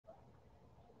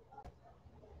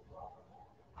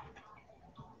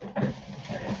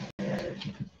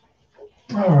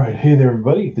All right, hey there,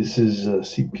 everybody. This is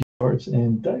CP Cards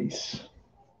and Dice.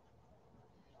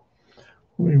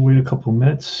 Let me wait a couple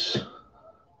minutes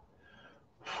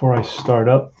before I start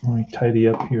up. Let me tidy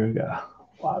up here. I got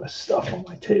a lot of stuff on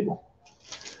my table.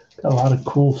 Got a lot of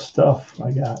cool stuff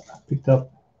I picked up.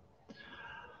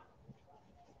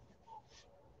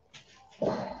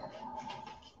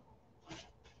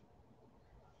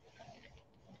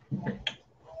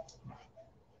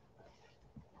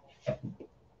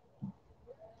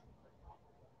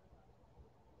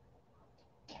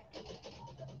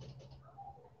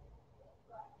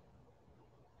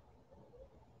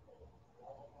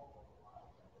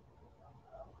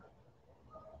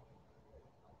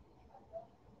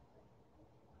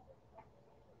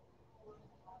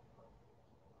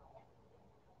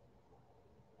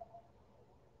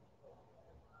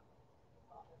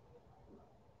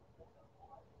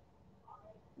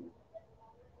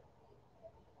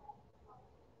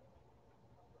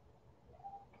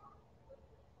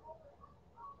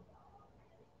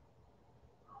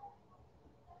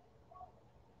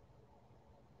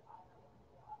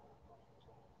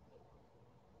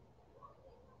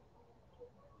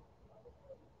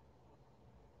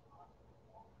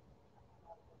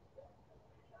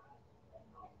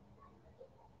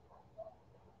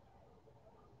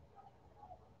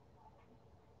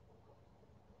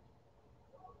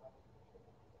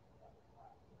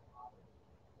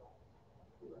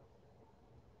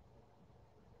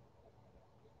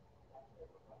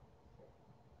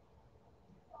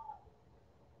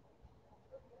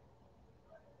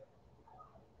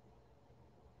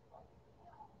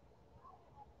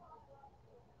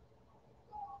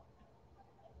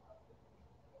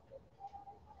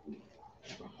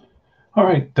 All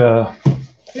right,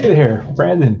 hey there,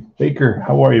 Brandon Baker.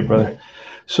 How are you, brother?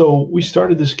 So we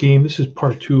started this game. This is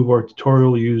part two of our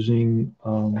tutorial using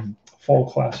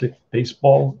Fall Classic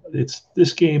Baseball. It's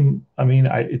this game. I mean,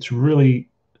 it's really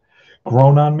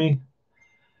grown on me.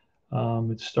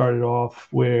 It started off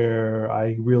where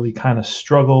I really kind of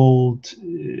struggled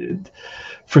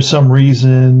for some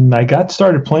reason. I got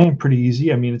started playing pretty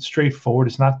easy. I mean, it's straightforward.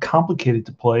 It's not complicated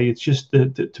to play. It's just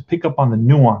to pick up on the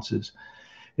nuances.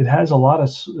 It has a lot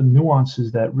of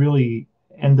nuances that really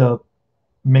end up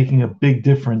making a big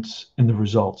difference in the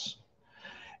results.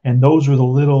 And those were the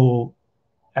little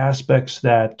aspects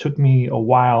that took me a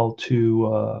while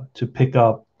to pick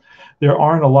up. There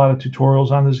aren't a lot of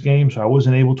tutorials on this game, so I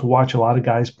wasn't able to watch a lot of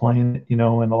guys playing it, and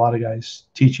a lot of guys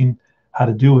teaching how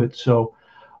to do it. So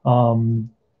um,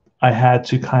 I had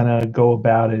to kind of go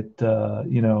about it,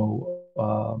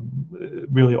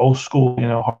 really old school,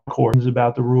 hardcore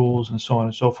about the rules and so on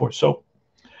and so forth. So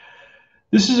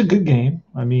this is a good game.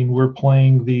 I mean, we're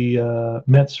playing the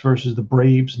Mets versus the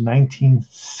Braves,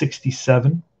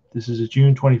 1967. This is a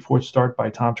June 24th start by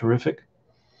Tom Terrific.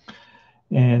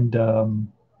 And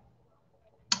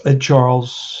Ed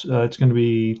Charles, it's going to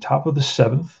be top of the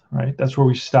seventh, right? That's where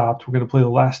we stopped. We're going to play the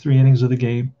last three innings of the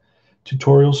game,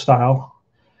 tutorial style.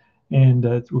 And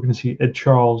we're going to see Ed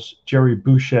Charles, Jerry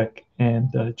Bushek,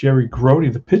 and Jerry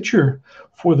Grody. The pitcher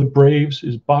for the Braves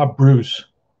is Bob Bruce.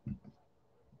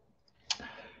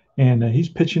 And he's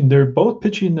pitching. They're both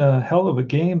pitching a hell of a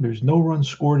game. There's no runs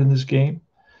scored in this game.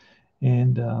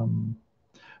 And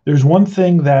there's one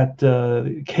thing that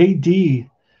KD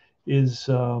is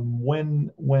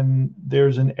when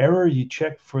there's an error, you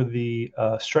check for the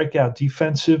strikeout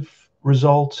defensive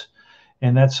result,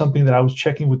 and that's something that I was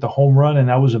checking with the home run, and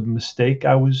that was a mistake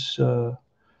I was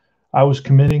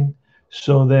committing.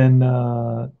 So then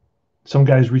some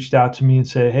guys reached out to me and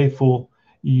say, "Hey, fool,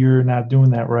 you're not doing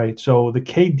that right." So the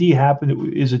KD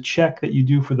is a check that you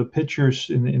do for the pitchers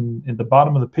in the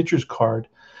bottom of the pitcher's card.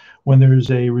 When there's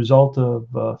a result of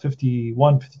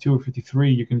 51, 52, or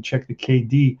 53, you can check the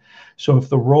KD. So if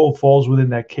the roll falls within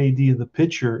that KD of the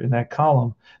pitcher in that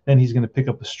column, then he's going to pick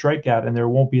up a strikeout and there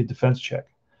won't be a defense check.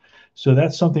 So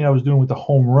that's something I was doing with the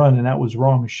home run, and that was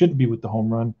wrong. It shouldn't be with the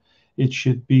home run. It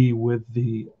should be with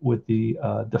the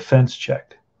defense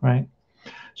check, right?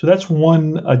 So that's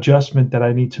one adjustment that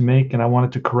I need to make, and I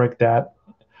wanted to correct that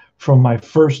from my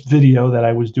first video that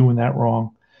I was doing that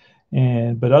wrong.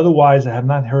 But otherwise, I have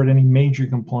not heard any major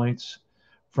complaints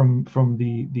from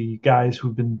the guys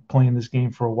who've been playing this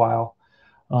game for a while.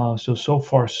 So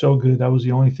far so good. That was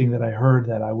the only thing that I heard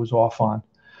that I was off on.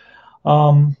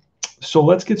 So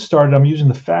let's get started. I'm using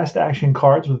the fast action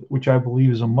cards, which I believe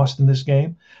is a must in this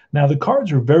game. Now the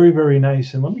cards are very, very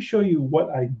nice, and let me show you what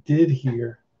I did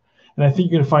here. And I think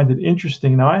you're going to find it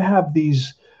interesting. Now I have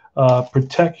these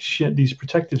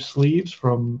protective sleeves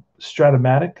from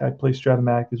Stratomatic. I play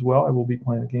Stratomatic as well. I will be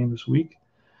playing a game this week,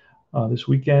 this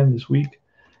week.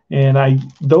 And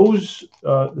the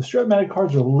Strat-O-Matic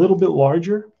cards are a little bit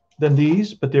larger than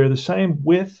these, but they're the same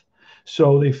width,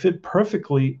 so they fit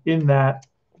perfectly in that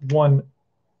one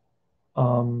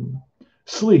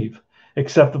sleeve,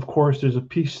 except of course there's a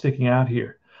piece sticking out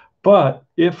here. But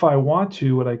if I want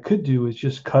to, what I could do is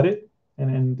just cut it,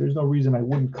 and then there's no reason I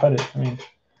wouldn't cut it. I mean,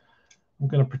 I'm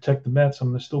going to protect the Mets. I'm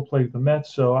going to still play with the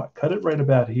Mets, so I cut it right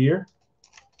about here,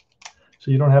 so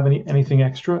you don't have anything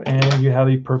extra, and you have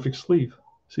a perfect sleeve.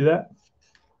 See that?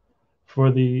 For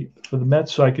the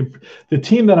Mets, so the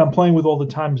team that I'm playing with all the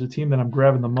time is the team that I'm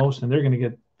grabbing the most, and they're going to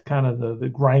get kind of the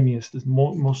grimiest, the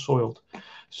most soiled.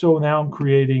 So now I'm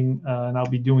creating, and I'll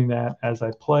be doing that as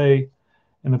I play.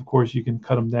 And of course, you can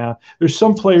cut them down. There's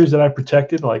some players that I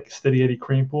protected, like Steady Eddie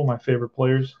Kranepool, my favorite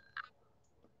players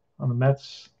on the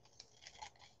Mets.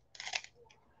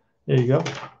 There you go.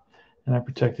 And I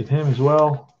protected him as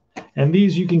well. And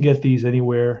these, you can get these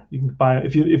anywhere. You can buy,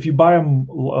 if you buy them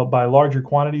by larger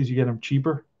quantities, you get them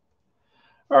cheaper.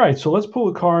 All right, so let's pull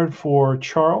a card for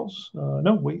Charles.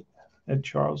 No, wait, Ed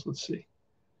Charles. Let's see.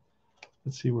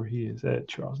 Let's see where he is. Ed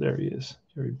Charles. There he is.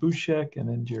 Jerry Bushek and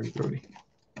then Jerry Grote.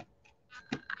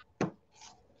 All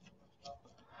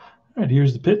right,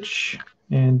 here's the pitch.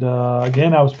 And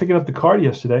again, I was picking up the card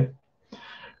yesterday.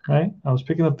 Right? I was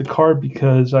picking up the card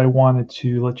because I wanted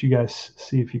to let you guys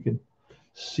see if you can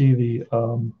see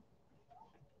the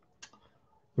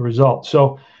result.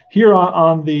 So here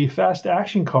on the fast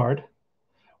action card,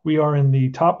 we are in the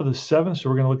top of the 7, so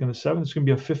we're going to look in the 7. It's going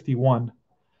to be a 51.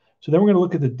 So then we're going to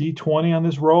look at the D20 on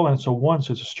this roll, and it's a 1,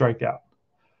 so it's a strikeout.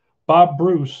 Bob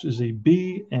Bruce is a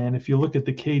B, and if you look at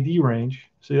the KD range,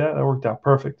 see that? That worked out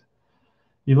perfect.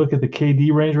 You look at the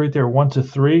KD range right there, 1 to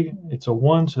 3. It's a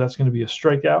 1, so that's going to be a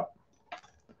strikeout.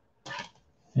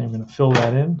 And I'm going to fill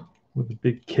that in with a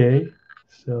big K.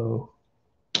 So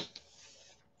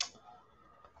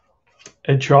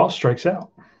Ed Charles strikes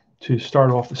out to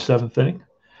start off the 7th inning.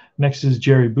 Next is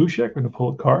Jerry Bushek. We're going to pull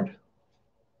a card.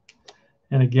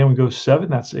 And again, we go 7.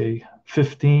 That's a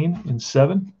 15 in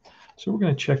 7. So we're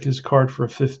going to check his card for a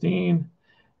 15.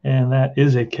 And that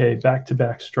is a K,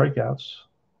 back-to-back strikeouts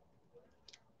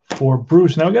for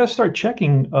Bruce. Now we got to start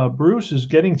checking. Bruce is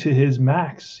getting to his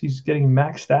max. He's getting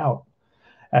maxed out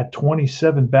at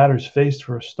 27 batters faced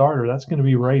for a starter. That's going to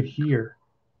be right here.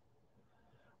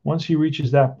 Once he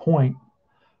reaches that point,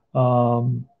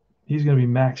 he's going to be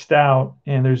maxed out.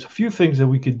 And there's a few things that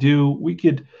we could do. We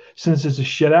could, since it's a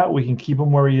shutout, we can keep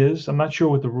him where he is. I'm not sure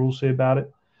what the rules say about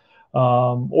it.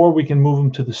 Or we can move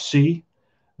him to the C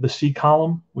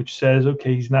column, which says,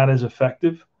 okay, he's not as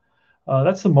effective.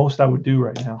 That's the most I would do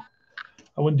right now.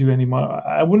 I wouldn't do any more.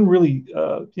 I wouldn't really,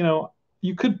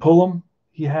 you could pull him.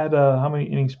 He had how many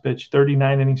innings pitched?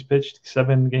 39 innings pitched,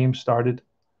 7 games started.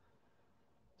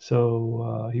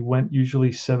 So he went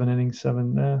usually 7 innings,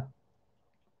 7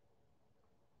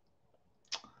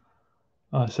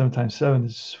 times 7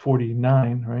 is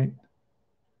 49, right?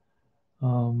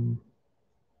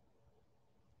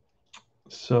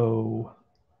 So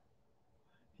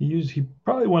he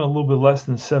probably went a little bit less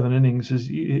than 7 innings.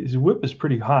 His whip is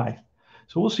pretty high.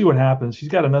 So we'll see what happens. He's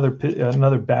got another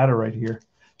batter right here,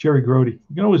 Jerry Grote. You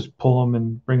can always pull him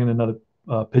and bring in another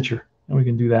pitcher, and we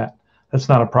can do that. That's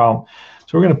not a problem.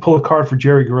 So we're going to pull a card for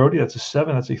Jerry Grote. That's a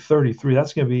 7. That's a 33.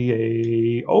 That's going to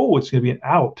be it's going to be an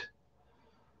out.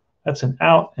 That's an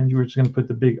out, and you're just going to put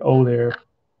the big O there,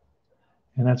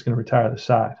 and that's going to retire the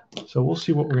side. So we'll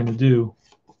see what we're going to do.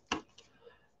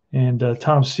 And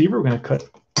Tom Seaver, we're going to cut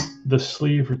the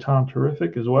sleeve for Tom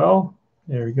Terrific as well.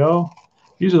 There we go.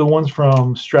 These are the ones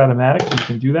from Strat-O-Matic. You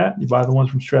can do that. You buy the ones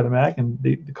from Strat-O-Matic, and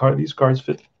these cards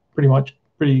fit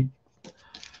pretty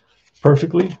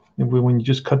perfectly when you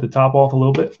just cut the top off a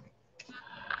little bit.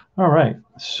 All right.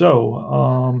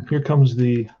 So here come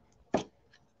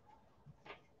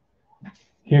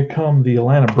the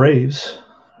Atlanta Braves.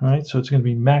 All right. So it's going to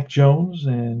be Mac Jones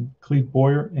and Cleve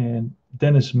Boyer and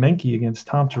Dennis Menke against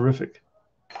Tom Terrific.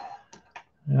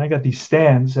 And I got these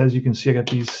stands. As you can see, I got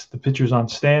the pictures on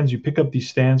stands. You pick up these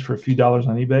stands for a few dollars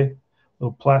on eBay.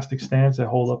 Little plastic stands that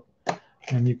hold up.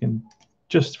 And you can,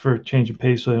 just for a change of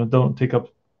pace, so they don't take up,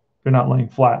 they're not laying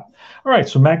flat. All right,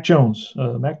 so Mac Jones.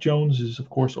 Mac Jones is, of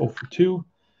course, 0 for 2.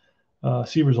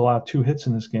 Seaver's allowed 2 hits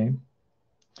in this game.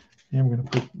 And we're going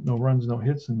to put no runs, no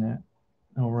hits in that.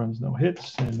 No runs, no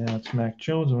hits. And now it's Mac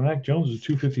Jones. And Mac Jones is a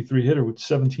 253 hitter with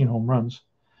 17 home runs.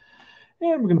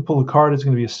 And we're going to pull a card. It's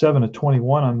going to be a 7 of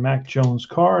 21 on Mac Jones'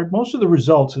 card. Most of the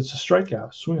results, it's a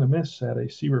strikeout, swing and a miss at a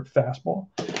Seaver fastball.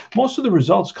 Most of the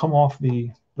results come off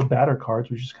the batter cards,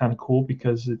 which is kind of cool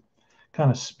because it kind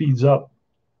of speeds up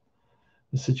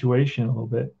the situation a little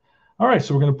bit. All right,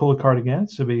 so we're going to pull a card again.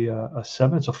 It's going to be a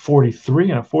 7. It's a 43,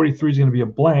 and a 43 is going to be a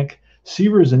blank.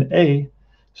 Seaver is an A,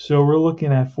 so we're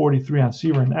looking at 43 on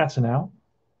Seaver, and that's an out.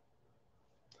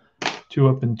 2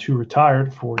 up and 2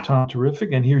 retired for Tom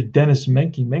Terrific. And here's Dennis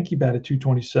Menke. Menke batted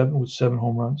 .227 with 7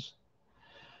 home runs.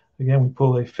 Again, we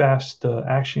pull a fast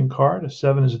action card. A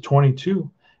 7 is a 22,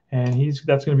 and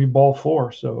that's going to be ball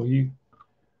 4. So he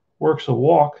works a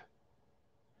walk,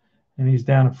 and he's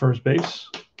down at first base.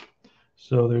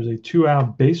 So there's a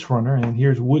 2-out base runner, and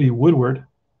here's Woody Woodward.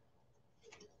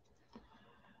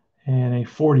 And a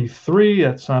 43,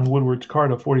 that's on Woodward's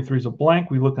card. A 43 is a blank.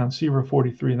 We look on Seaver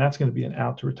 43, and that's going to be an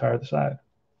out to retire the side.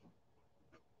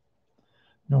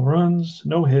 No runs,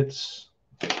 no hits,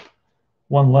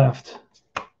 1 left.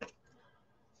 All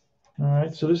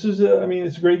right, so this is,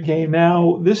 it's a great game.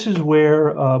 Now, this is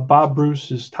where Bob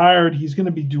Bruce is tired. He's going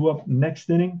to be due up next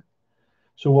inning.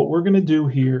 So what we're going to do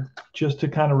here, just to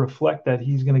kind of reflect that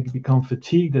he's going to become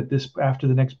fatigued after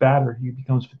the next batter, he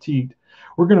becomes fatigued.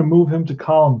 We're going to move him to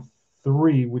column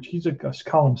 3, which he's a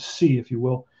column C, if you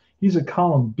will. He's a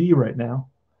column B right now,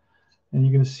 and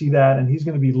you're going to see that, and he's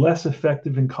going to be less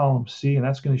effective in column C, and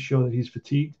that's going to show that he's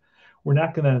fatigued. We're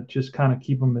not going to just kind of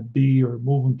keep him at B or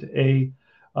move him to A.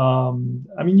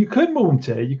 You could move him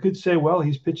to A. You could say, well,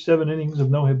 he's pitched 7 innings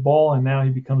of no-hit ball, and now he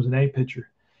becomes an A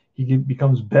pitcher. He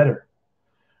becomes better.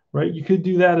 Right, you could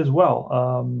do that as well.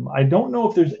 I don't know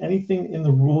if there's anything in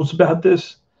the rules about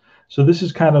this, so this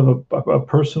is kind of a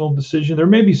personal decision. There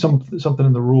may be something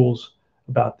in the rules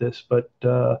about this, but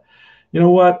you know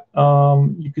what?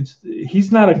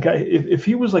 He's not a guy. If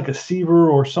he was like a Seaver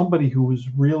or somebody who was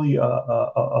really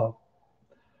a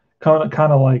kind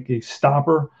of like a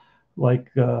stopper,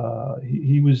 like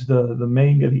he was the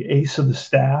main guy, the ace of the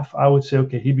staff, I would say,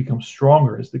 okay, he becomes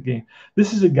stronger as the game.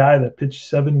 This is a guy that pitched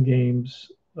 7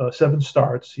 games. 7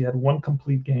 starts. He had 1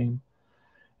 complete game.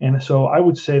 And so I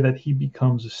would say that he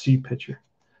becomes a C pitcher.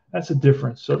 That's a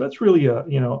difference. So that's really a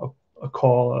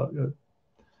call.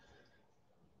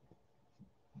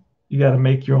 You got to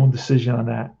make your own decision on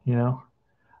that,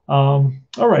 All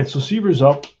right, so Seaver's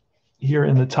up here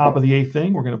in the top of the 8th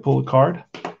inning. We're going to pull a card.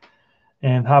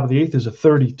 And top of the 8th is a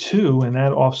 32, and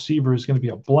that off Seaver is going to be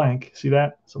a blank. See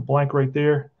that? It's a blank right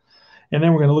there. And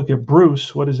then we're going to look at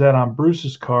Bruce. What is that on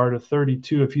Bruce's card? A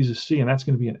 32 if he's a C, and that's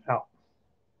going to be an out.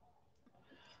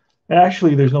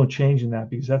 Actually, there's no change in that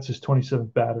because that's his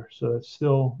 27th batter. So that's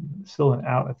still an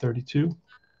out at 32.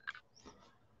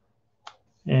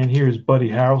 And here's Buddy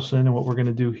Harrelson. And what we're going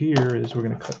to do here is we're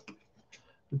going to cut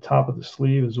the top of the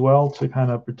sleeve as well to kind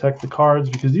of protect the cards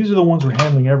because these are the ones we're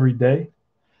handling every day.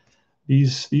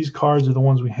 These cards are the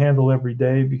ones we handle every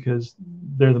day because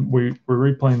we're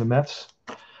replaying the Mets.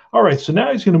 All right, so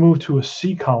now he's going to move to a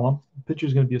C column. The pitcher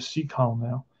is going to be a C column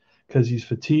now because he's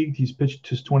fatigued. He's pitched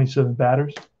his 27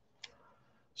 batters.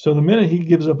 So the minute he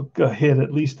gives up a hit,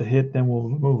 at least a hit, then we'll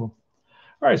remove him.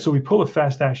 All right, so we pull a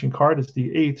fast action card. It's the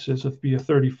 8th, so it's going to be a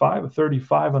 35. A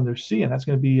 35 under C, and that's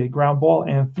going to be a ground ball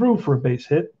and through for a base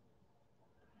hit.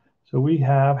 So we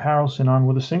have Harrelson on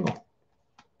with a single.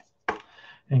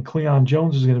 And Cleon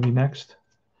Jones is going to be next.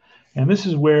 And this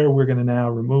is where we're going to now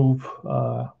remove,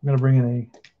 we're going to bring in a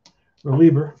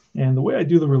reliever. And the way I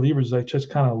do the relievers is I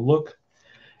just kind of look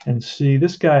and see.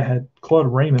 This guy had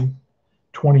Claude Raymond,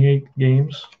 28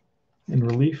 games in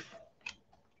relief.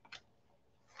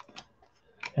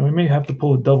 And we may have to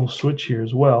pull a double switch here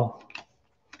as well.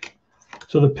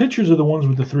 So the pitchers are the ones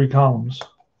with the 3 columns.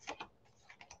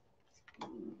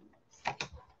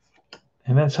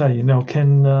 And that's how you know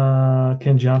Ken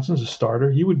Johnson's a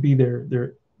starter. He would be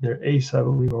their ace, I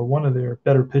believe, or one of their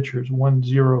better pitchers,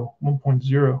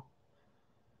 1.0.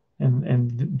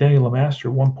 And Danny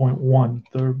LeMaster,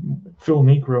 1.1. Phil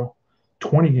Niekro,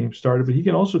 20 games started, but he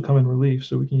can also come in relief,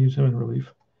 so we can use him in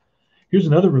relief. Here's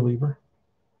another reliever.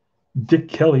 Dick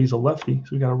Kelly's a lefty.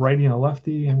 So we got a righty and a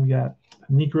lefty, and we got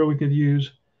Niekro we could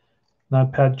use.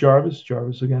 Not Pat Jarvis.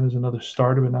 Jarvis, again, is another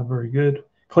starter, but not very good.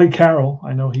 Clay Carroll,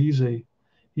 I know he's a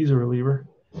reliever.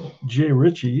 Jay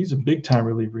Ritchie, he's a big-time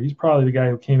reliever. He's probably the guy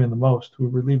who came in the most, who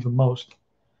relieved the most.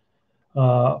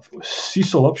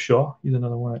 Cecil Upshaw, he's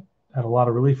another one that had a lot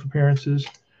of relief appearances.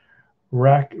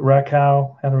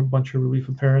 Rakow had a bunch of relief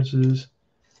appearances.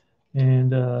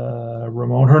 And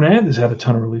Ramon Hernandez had a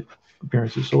ton of relief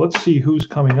appearances. So let's see who's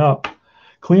coming up.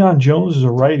 Cleon Jones is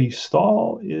a righty.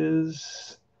 Stahl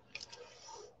is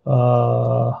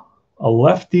a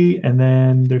lefty, and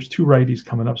then there's 2 righties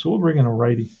coming up. So we'll bring in a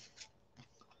righty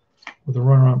with a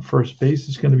runner on first base.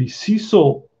 It's going to be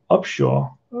Cecil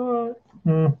Upshaw.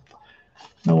 You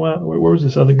know what? Where was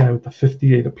this other guy with the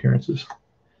 58 appearances?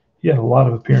 He had a lot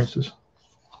of appearances.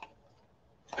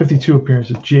 52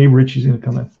 appearances. Jay Ritchie's going to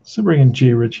come in. So bring in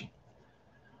Jay Ritchie.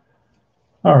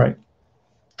 All right.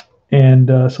 And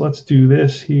so let's do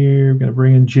this here. We're going to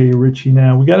bring in Jay Ritchie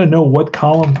now. We got to know what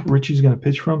column Ritchie's going to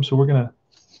pitch from. So we're going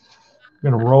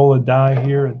to roll a die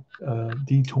here at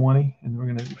D20, and we're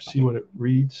going to see what it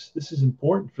reads. This is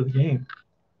important for the game.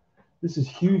 This is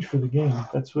huge for the game.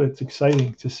 That's why it's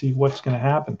exciting to see what's going to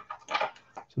happen.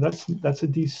 So that's a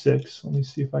D6. Let me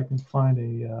see if I can find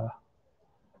a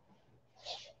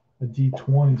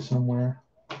D20 somewhere.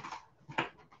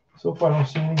 So far, I don't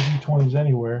see any D20s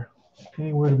anywhere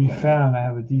to be found. I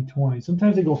have a D20.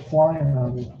 Sometimes they go flying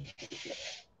on me.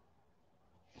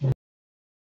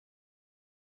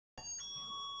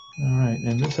 All right,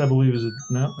 and this I believe is a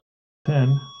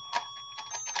 10.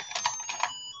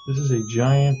 This is a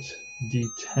giant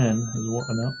D10 as well.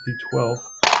 No, D12.